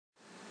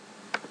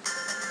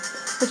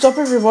What's up,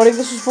 everybody?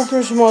 This is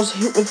Walkthrough Smiles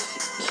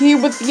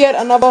here with yet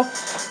another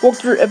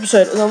walkthrough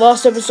episode. In the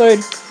last episode,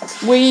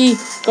 we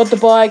got the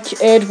bike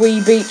and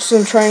we beat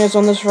some trainers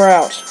on this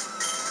route.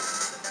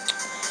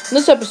 In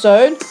this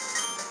episode,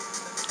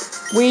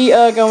 we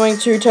are going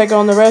to take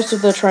on the rest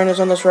of the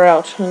trainers on this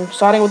route, and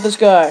starting with this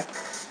guy.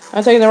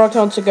 I'm taking the rock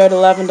tunnel to go to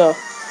Lavender.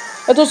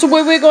 That's also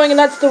where we're going, and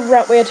that's the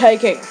route we're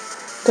taking,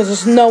 because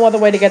there's no other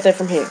way to get there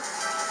from here.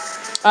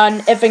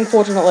 And effing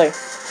fortunately.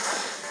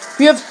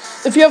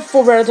 If you have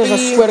 4 relatives, I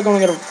swear to God,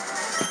 I'm gonna...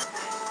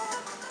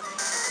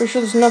 Pretty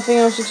sure there's nothing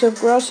else except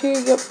grass here.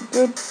 Yep,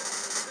 good.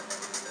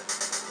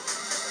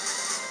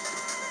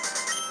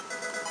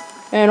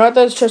 And right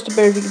there's Chester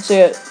Bear, if you can see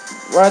it.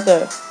 Right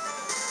there.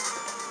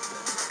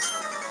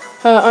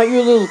 Aren't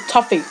you a little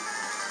toughie?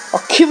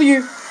 I'll kill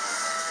you.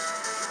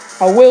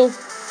 I will.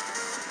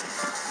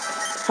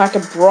 Like a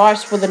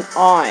Bryce with an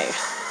eye.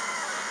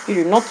 You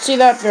do not see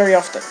that very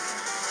often.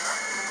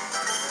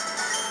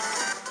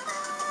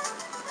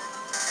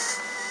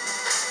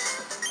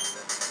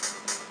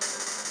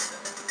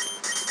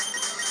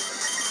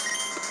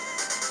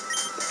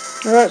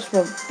 Alright,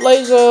 so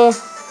Blazer.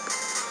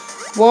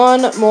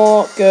 One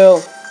more girl.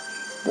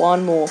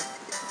 One more.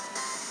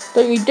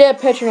 Don't you dare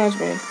patronize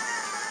me.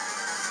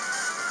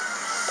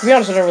 To be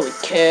honest, I don't really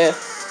care.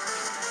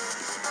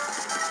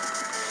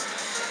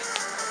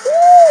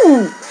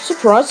 Ooh!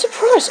 Surprise,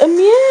 surprise! A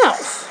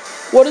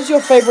Meowth! What is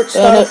your favorite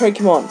starter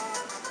Pokemon?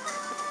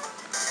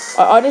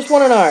 I just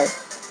want to know.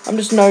 I'm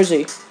just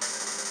nosy.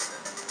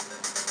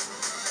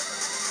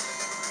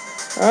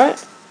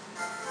 Alright?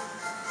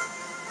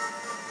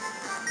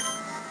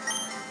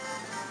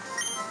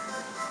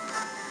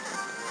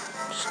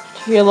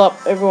 Heal up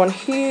everyone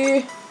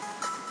here.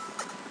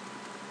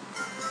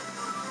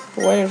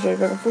 Waiting for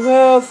back in full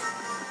health.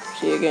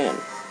 See you again.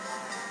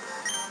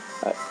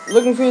 Right.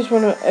 Looking for this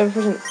one ever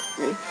present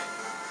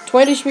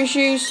 20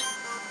 species.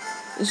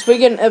 This we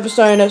get an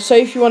Everstone.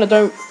 Say if you want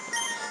to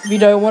if you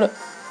don't want to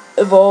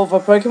evolve a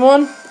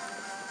Pokemon.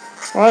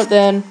 Alright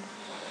then.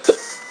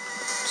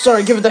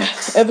 Sorry, give it the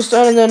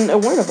Everstone and then it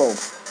won't evolve.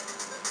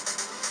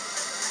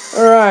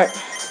 Alright.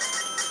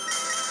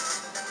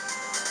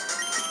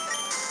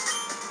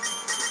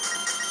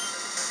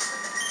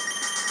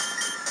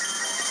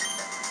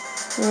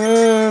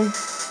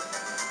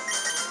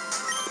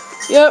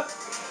 Yep.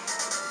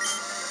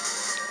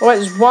 Oh wait,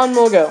 there's one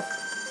more girl.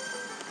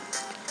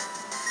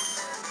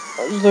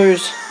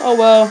 Lose. Oh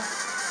well.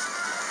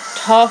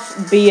 Tough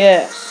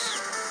BS.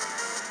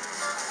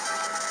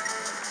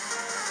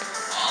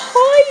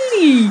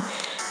 Heidi!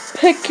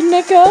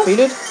 Picnicker.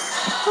 Defeated.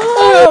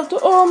 Hi. After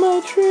all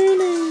my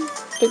training.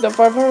 Picked up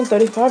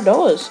 $535.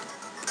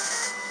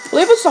 I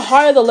believe it's the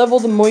higher the level,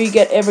 the more you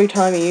get every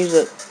time you use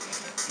it.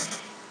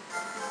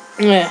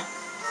 Yeah.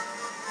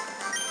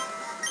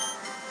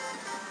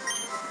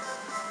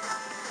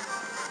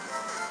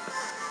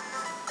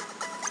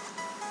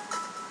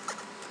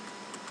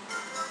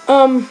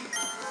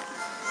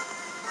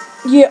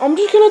 Yeah, I'm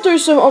just gonna do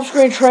some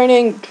off-screen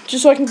training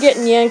just so I can get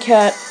Nyan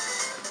Cat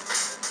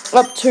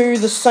up to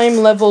the same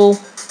level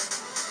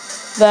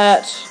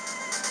that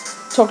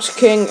Toxic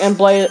King and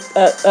Blade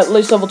at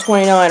least level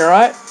 29,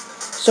 alright?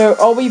 So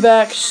I'll be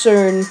back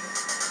soon.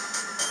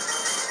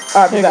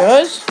 Alright, be back.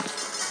 Guys.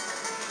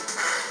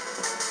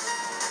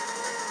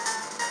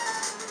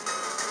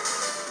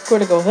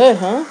 Critical hit,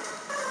 huh?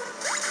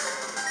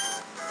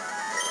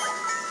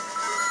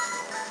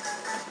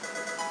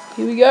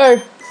 Here we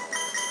go.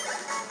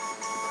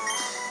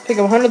 Pick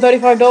up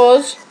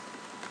 $135.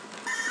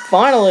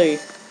 Finally.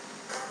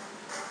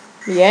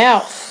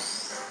 Meowth.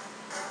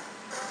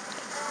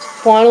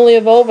 Finally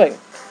evolving.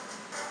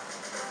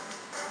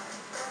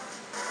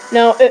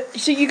 Now,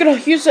 see, you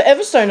could use the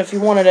Everstone if you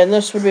wanted, and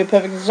this would be a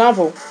perfect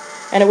example.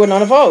 And it would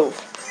not evolve.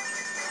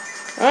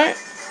 Alright?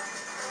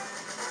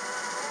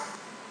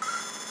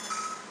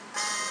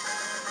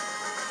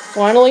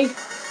 Finally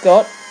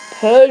got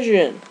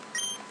Persian.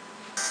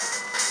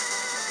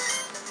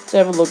 Let's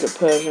have a look at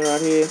Persian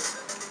right here.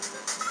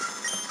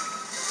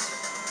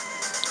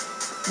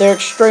 They're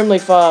extremely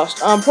fast.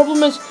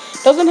 Problem is,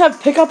 doesn't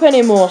have pickup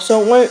anymore,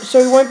 so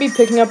he won't be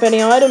picking up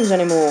any items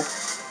anymore.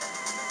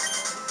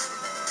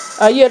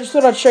 Yeah, just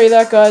thought I'd show you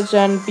that, guys,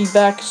 and be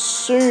back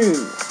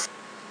soon.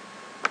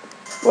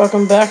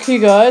 Welcome back, you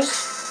guys.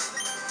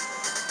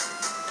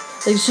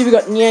 As you can see, we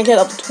got Nyan Cat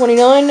up to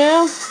 29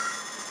 now,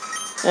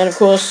 and of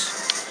course,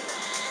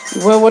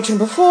 you were watching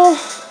before.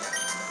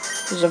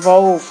 He's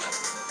evolved.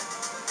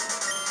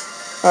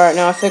 Alright,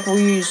 now I think we'll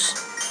use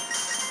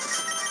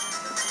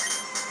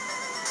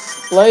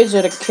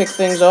Blazer to kick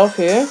things off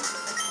here.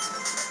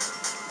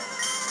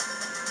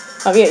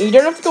 Yeah, you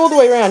don't have to go all the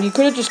way around. You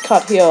could have just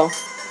cut here.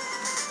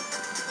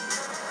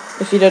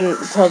 If you didn't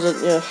pause it,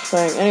 yeah,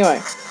 thing.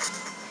 Anyway.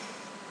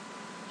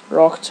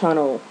 Rock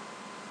Tunnel.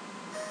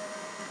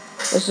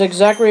 This is the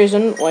exact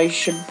reason why you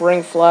should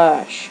bring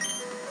Flash.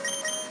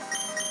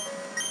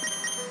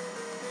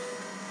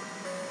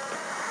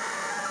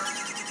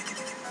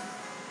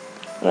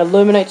 And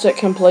illuminates it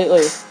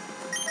completely.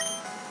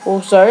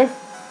 Also,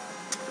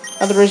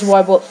 another reason why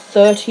I bought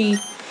 30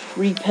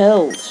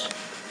 repelled.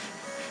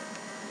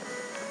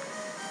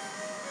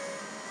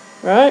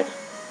 Right?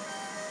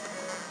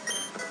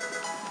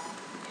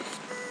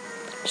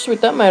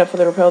 Sweet, that made up for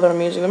the repel that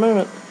I'm using at the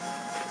moment.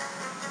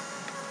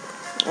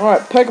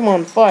 Alright,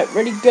 Pokemon, fight,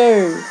 ready,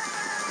 go!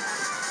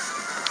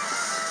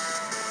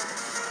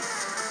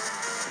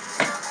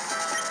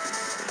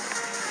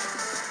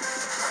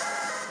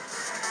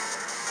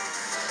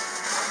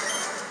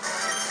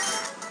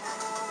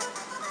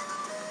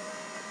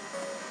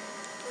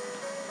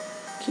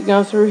 Keep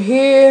going through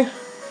here.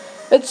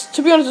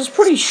 To be honest, it's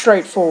pretty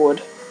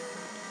straightforward.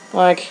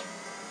 Like,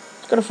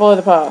 it's gotta follow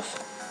the path.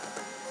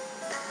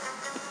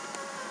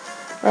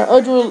 Alright,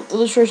 I'll draw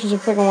illustrations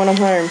of Pokemon when I'm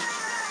home.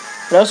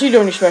 What else do you do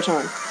in your spare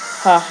time?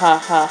 Ha ha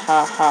ha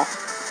ha ha.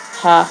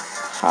 Ha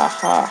ha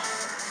ha.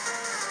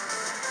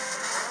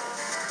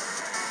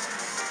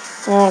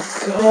 Oh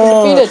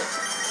god. Defeated.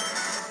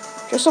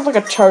 Dressed up like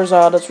a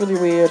Charizard, that's really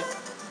weird.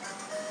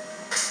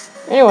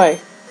 Anyway.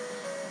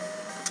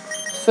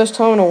 First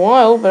time in a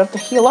while, but I have to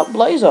heal up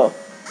Blazer.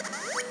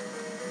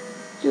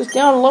 He was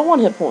down low on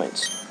hit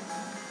points.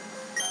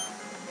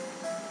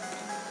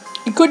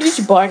 You could use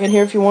your bike in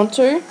here if you want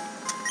to.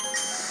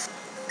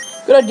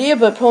 Good idea,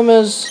 but problem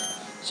is,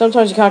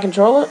 sometimes you can't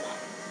control it.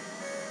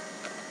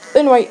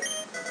 Anyway,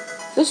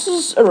 this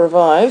is a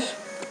revive.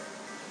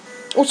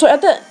 Also,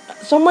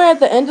 somewhere at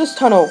the end of this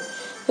tunnel,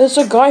 there's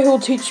a guy who will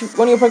teach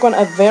one of your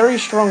Pokemon a very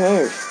strong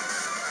move.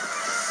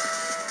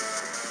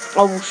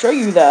 I will show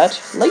you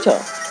that later.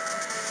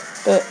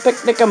 But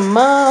Picnic and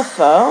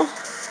Martha.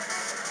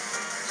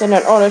 Then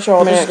oh, that's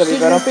all. This is gonna be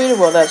better.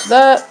 Well, that's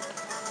that.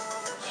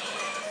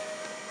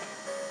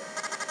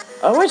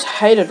 I always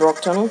hated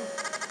Rock Tunnel.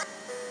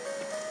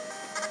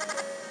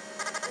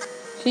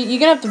 See, you're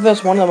gonna have to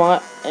verse one of them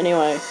out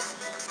anyway.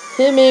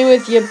 Hit me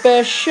with your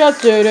best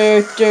shot, do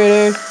do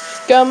do do.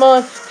 Come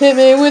on, hit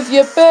me with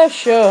your best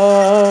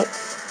shot.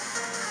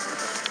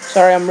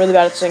 Sorry, I'm really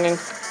bad at singing.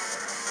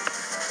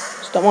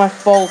 It's not my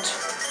fault.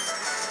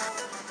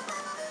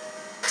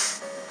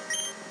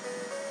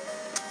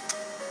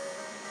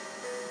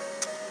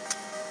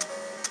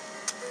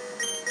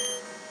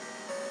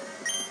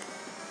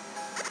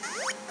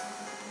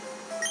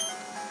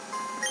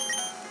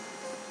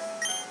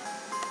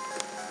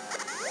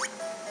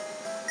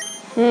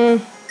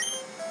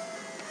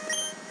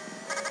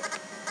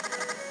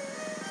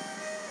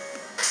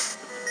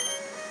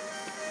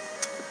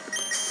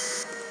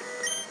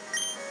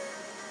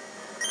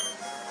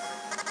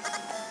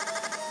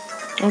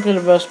 I'm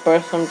gonna verse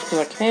both of them because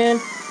I can.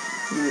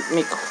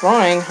 Me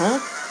crying, huh?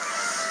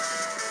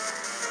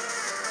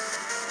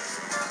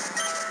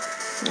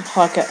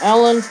 Hiker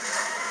Allen,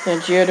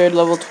 and Geodude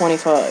level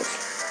 25.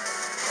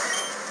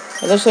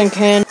 Now this thing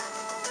can.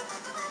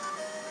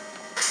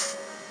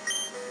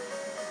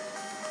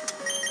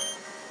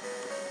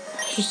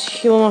 Just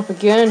heal him up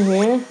again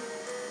here.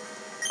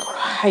 God,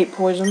 I hate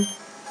poison.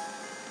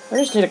 I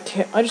just need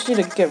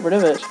to get rid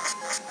of it.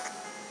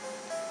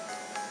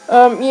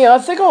 Yeah, I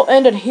think I'll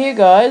end it here,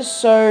 guys.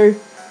 So,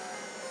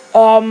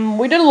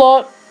 we did a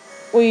lot.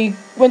 We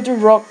went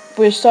through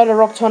we started a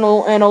rock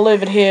tunnel, and I'll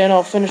leave it here, and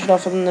I'll finish it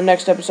off in the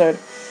next episode.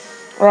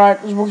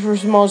 Alright, this is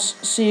Walkthrough Moz.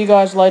 See you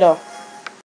guys later.